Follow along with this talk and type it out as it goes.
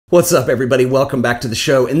What's up, everybody? Welcome back to the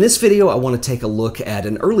show. In this video, I want to take a look at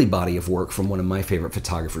an early body of work from one of my favorite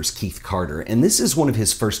photographers, Keith Carter. And this is one of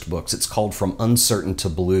his first books. It's called From Uncertain to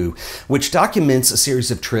Blue, which documents a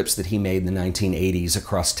series of trips that he made in the 1980s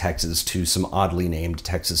across Texas to some oddly named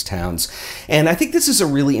Texas towns. And I think this is a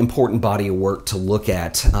really important body of work to look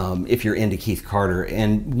at if you're into Keith Carter.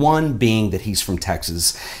 And one being that he's from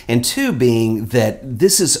Texas, and two being that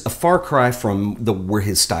this is a far cry from where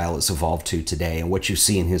his style has evolved to today. And what you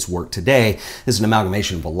see in his work today is an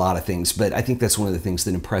amalgamation of a lot of things, but I think that's one of the things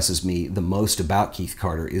that impresses me the most about Keith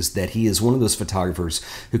Carter is that he is one of those photographers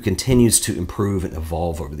who continues to improve and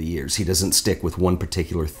evolve over the years. He doesn't stick with one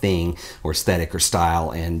particular thing or aesthetic or style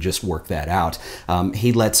and just work that out.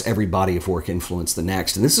 He lets every body of work influence the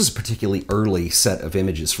next, and this is a particularly early set of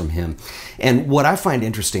images from him. And what I find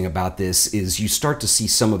interesting about this is you start to see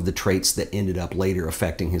some of the traits that ended up later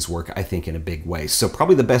affecting his work, I think, in a big way. So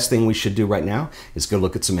probably the best thing we should do right now is go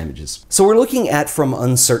look at some images. So we're looking at From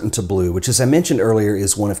Uncertain to Blue, which, as I mentioned earlier,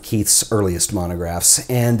 is one of Keith's earliest monographs.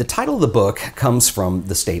 And the title of the book comes from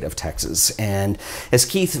the state of Texas. And as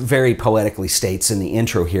Keith very poetically states in the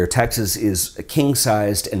intro here, Texas is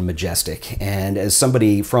king-sized and majestic. And as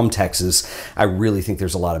somebody from Texas, I really think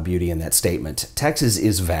there's a lot of beauty in that statement. Texas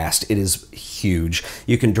is vast. It is huge.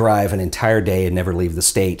 You can drive an entire day and never leave the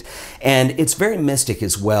state. And it's very mystic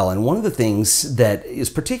as well. And one of the things that is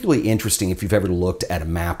particularly interesting if you've ever looked at a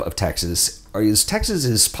map of Texas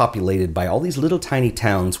is populated by all these little tiny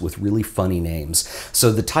towns with really funny names.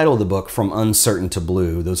 So the title of the book, From Uncertain to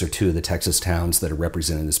Blue, those are two of the Texas towns that are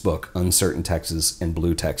represented in this book, Uncertain Texas and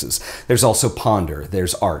Blue Texas. There's also Ponder,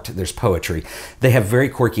 there's Art, there's Poetry. They have very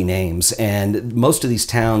quirky names, and most of these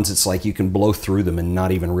towns, it's like you can blow through them and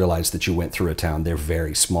not even realize that you went through a town. They're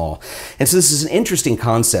very small. And so this is an interesting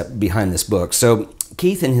concept behind this book. So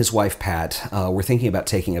Keith and his wife, Pat, were thinking about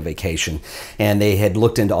taking a vacation, and they had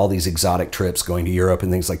looked into all these exotic trips, going to Europe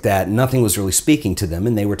and things like that. Nothing was really speaking to them,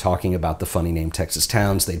 and they were talking about the funny named Texas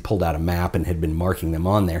towns. They'd pulled out a map and had been marking them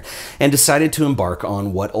on there, and decided to embark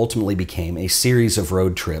on what ultimately became a series of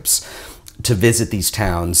road trips to visit these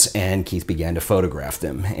towns, and Keith began to photograph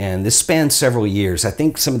them. And this spanned several years. I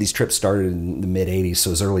think some of these trips started in the mid-80s,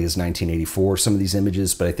 so as early as 1984, some of these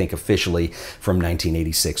images, but I think officially from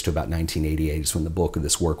 1986 to about 1988 is when the bulk of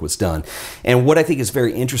this work was done. And what I think is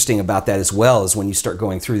very interesting about that as well is when you start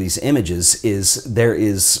going through these images is there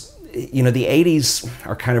is, you know, the 80s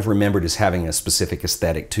are kind of remembered as having a specific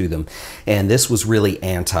aesthetic to them, and this was really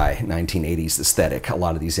anti-1980s aesthetic, a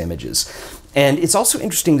lot of these images. And it's also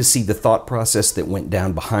interesting to see the thought process that went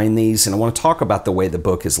down behind these, and I want to talk about the way the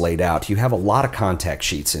book is laid out. You have a lot of contact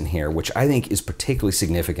sheets in here, which I think is particularly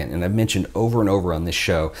significant, and I've mentioned over and over on this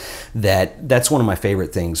show that that's one of my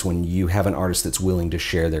favorite things when you have an artist that's willing to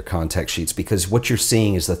share their contact sheets, because what you're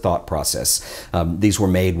seeing is the thought process. These were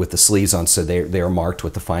made with the sleeves on, so they are marked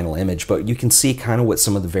with the final image, but you can see kind of what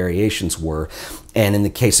some of the variations were. And in the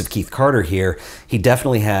case of Keith Carter here, he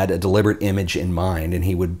definitely had a deliberate image in mind, and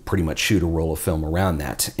he would pretty much shoot a roll of film around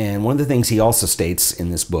that. And one of the things he also states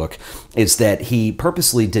in this book is that he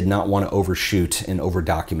purposely did not want to overshoot and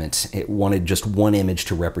over-document. It wanted just one image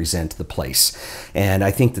to represent the place. And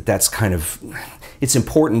I think that that's kind of, it's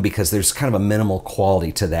important because there's kind of a minimal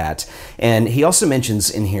quality to that. And he also mentions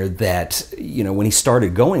in here that, you know, when he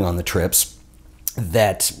started going on the trips,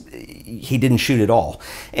 that he didn't shoot at all.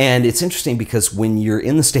 And it's interesting because when you're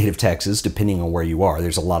in the state of Texas, depending on where you are,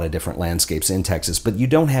 there's a lot of different landscapes in Texas, but you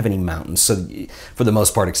don't have any mountains, so for the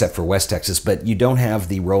most part, except for West Texas, but you don't have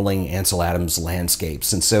the rolling Ansel Adams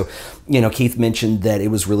landscapes. And so, you know, Keith mentioned that it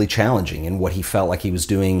was really challenging, and what he felt like he was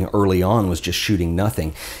doing early on was just shooting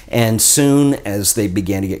nothing. And soon as they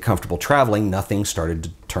began to get comfortable traveling, nothing started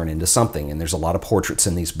to turn into something. And there's a lot of portraits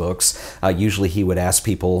in these books. Usually he would ask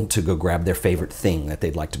people to go grab their favorite thing that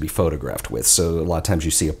they'd like to be photographed with. So a lot of times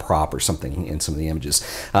you see a prop or something in some of the images.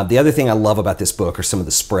 The other thing I love about this book are some of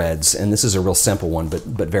the spreads, and this is a real simple one,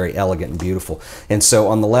 but very elegant and beautiful. And so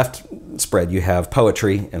on the left spread you have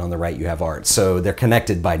poetry, and on the right you have art. So they're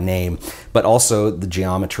connected by name, but also the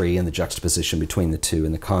geometry and the juxtaposition between the two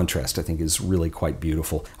and the contrast I think is really quite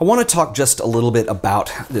beautiful. I want to talk just a little bit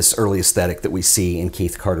about this early aesthetic that we see in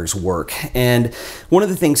Keith Carter's work. And one of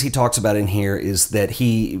the things he talks about in here is that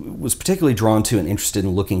he was particularly drawn to and interested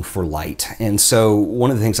in looking for light. And so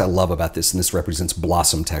one of the things I love about this, and this represents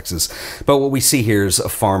Blossom, Texas, but what we see here is a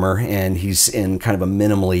farmer, and he's in kind of a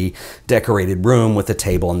minimally decorated room with a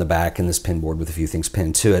table in the back and this pinboard with a few things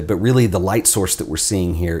pinned to it. But really the light source that we're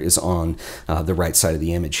seeing here is on the right side of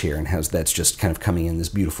the image here, and that's just kind of coming in this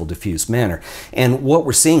beautiful diffused manner. And what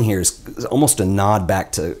we're seeing here is almost a nod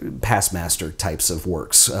back to past master types of work.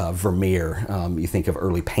 works, Vermeer, you think of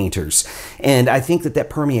early painters. And I think that that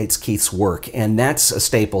permeates Keith's work, and that's a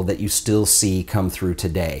staple that you still see come through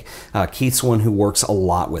today. Keith's one who works a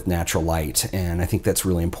lot with natural light, and I think that's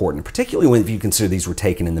really important, particularly if you consider these were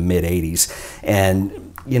taken in the mid-'80s. And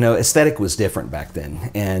you know, aesthetic was different back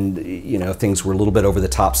then, and you know, things were a little bit over the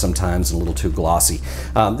top sometimes and a little too glossy.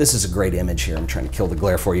 This is a great image here. I'm trying to kill the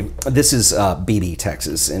glare for you. This is Beebe,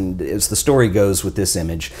 Texas, and as the story goes with this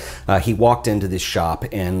image, he walked into this shop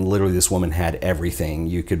and literally this woman had everything.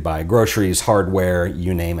 You could buy groceries, hardware,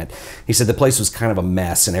 you name it. He said the place was kind of a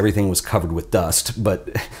mess and everything was covered with dust, but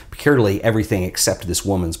purely everything except this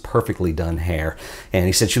woman's perfectly done hair. And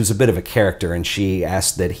he said she was a bit of a character, and she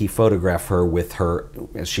asked that he photograph her with her,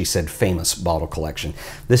 as she said, famous bottle collection.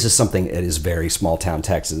 This is something that is very small town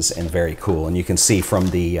Texas and very cool, and you can see from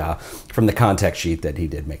the contact sheet that he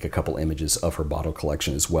did make a couple images of her bottle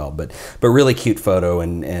collection as well. But really cute photo,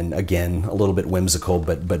 and again a little bit whimsical,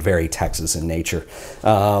 but very Texas in nature.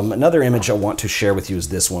 Another image I want to share with you is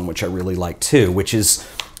this one, which I really like too, which is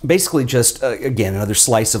basically just again another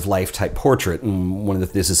slice of life type portrait. And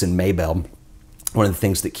this is in Maybell. One of the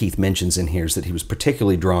things that Keith mentions in here is that he was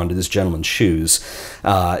particularly drawn to this gentleman's shoes.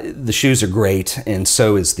 The shoes are great, and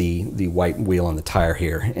so is the white wheel on the tire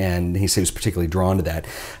here, and he said he was particularly drawn to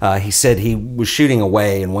that. He said he was shooting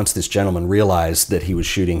away, and once this gentleman realized that he was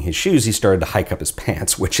shooting his shoes, he started to hike up his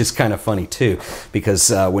pants, which is kind of funny too, because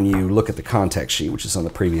when you look at the contact sheet, which is on the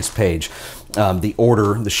previous page,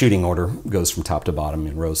 the shooting order goes from top to bottom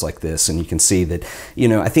in rows like this, and you can see that, you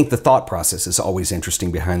know, I think the thought process is always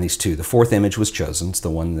interesting behind these two. The fourth image was chosen. It's the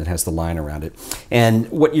one that has the line around it. And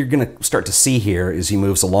what you're going to start to see here as he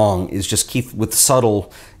moves along is just Keith with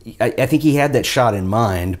subtle, I think he had that shot in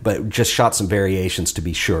mind, but just shot some variations to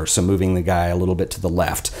be sure. So moving the guy a little bit to the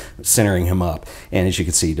left, centering him up. And as you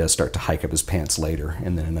can see, he does start to hike up his pants later.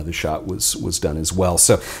 And then another shot was done as well.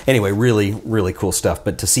 So anyway, really, really cool stuff.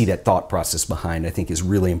 But to see that thought process behind, I think, is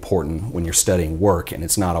really important when you're studying work. And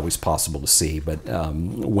it's not always possible to see, but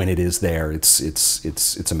when it is there,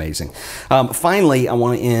 it's amazing. Finally, I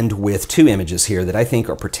want to end with two images here that I think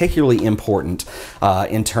are particularly important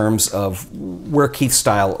in terms of where Keith's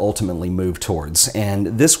style ultimately moved towards. And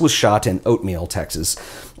this was shot in Oatmeal, Texas.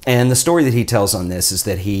 And the story that he tells on this is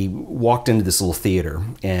that he walked into this little theater,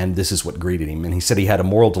 and this is what greeted him. And he said he had a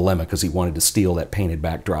moral dilemma because he wanted to steal that painted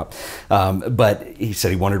backdrop. But he said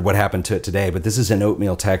he wondered what happened to it today. But this is in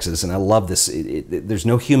Oatmeal, Texas, and I love this. There's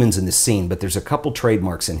no humans in this scene, but there's a couple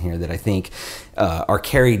trademarks in here that I think are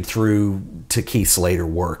carried through to Keith's later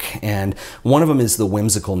work. And one of them is the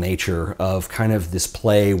whimsical nature of kind of this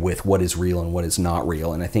play with what is real and what is not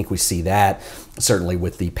real. And I think we see that certainly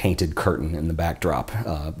with the painted curtain in the backdrop,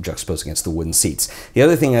 juxtaposed against the wooden seats. The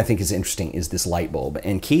other thing I think is interesting is this light bulb.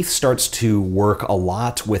 And Keith starts to work a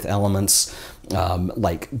lot with elements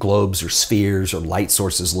like globes or spheres or light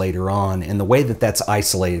sources later on, and the way that that's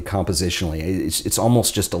isolated compositionally, it's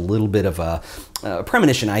almost just a little bit of a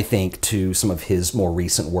premonition, I think, to some of his more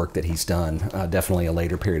recent work that he's done. Definitely a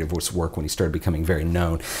later period of his work when he started becoming very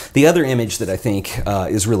known. The other image that I think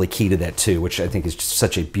is really key to that too, which I think is just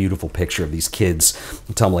such a beautiful picture of these kids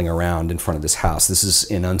tumbling around in front of this house. This is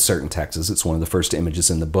in Uncertain, Texas. It's one of the first images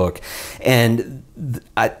in the book, and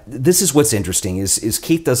this is what's interesting is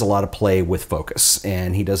Keith does a lot of play with focus,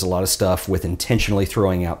 and he does a lot of stuff with intentionally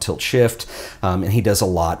throwing out tilt shift, and he does a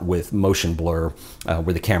lot with motion blur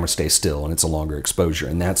where the camera stays still and it's a longer exposure.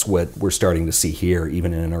 And that's what we're starting to see here,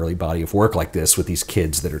 even in an early body of work like this with these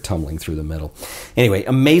kids that are tumbling through the middle. Anyway,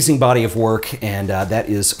 amazing body of work, and that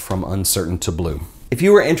is From Uncertain to Blue. If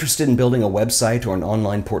you are interested in building a website or an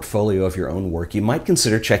online portfolio of your own work, you might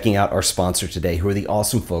consider checking out our sponsor today, who are the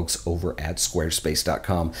awesome folks over at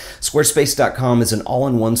Squarespace.com. Squarespace.com is an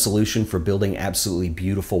all-in-one solution for building absolutely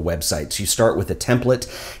beautiful websites. You start with a template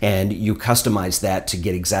and you customize that to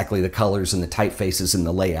get exactly the colors and the typefaces and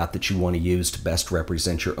the layout that you want to use to best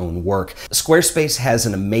represent your own work. Squarespace has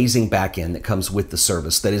an amazing backend that comes with the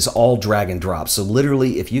service that is all drag and drop. So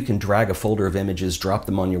literally, if you can drag a folder of images, drop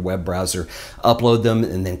them on your web browser, upload them,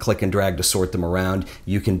 and then click and drag to sort them around,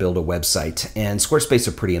 you can build a website. And Squarespace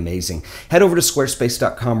are pretty amazing. Head over to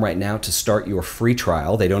squarespace.com right now to start your free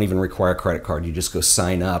trial. They don't even require a credit card. You just go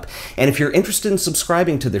sign up. And if you're interested in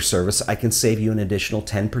subscribing to their service, I can save you an additional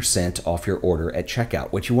 10% off your order at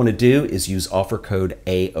checkout. What you want to do is use offer code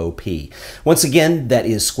AOP. Once again, that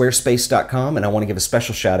is squarespace.com, and I want to give a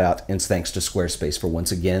special shout out and thanks to Squarespace for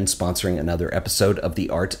once again sponsoring another episode of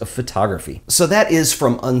The Art of Photography. So that is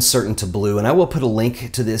From Uncertain to Blue, and I will put a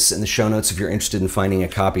link to this in the show notes if you're interested in finding a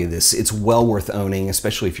copy of this. It's well worth owning,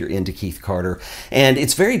 especially if you're into Keith Carter. And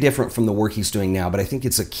it's very different from the work he's doing now, but I think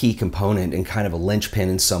it's a key component and kind of a linchpin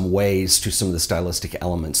in some ways to some of the stylistic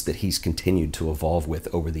elements that he's continued to evolve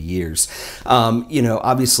with over the years. You know,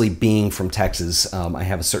 obviously being from Texas, I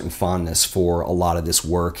have a certain fondness for a lot of this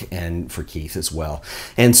work and for Keith as well.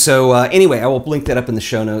 And so anyway, I will link that up in the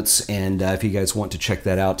show notes, and if you guys want to check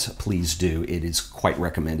that out, please do. It is quite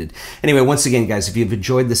recommended. Anyway, once again, guys, if you've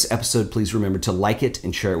enjoyed this episode, please remember to like it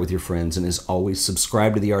and share it with your friends, and as always,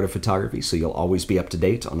 subscribe to The Art of Photography so you'll always be up to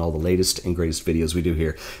date on all the latest and greatest videos we do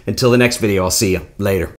here. Until the next video, I'll see you later.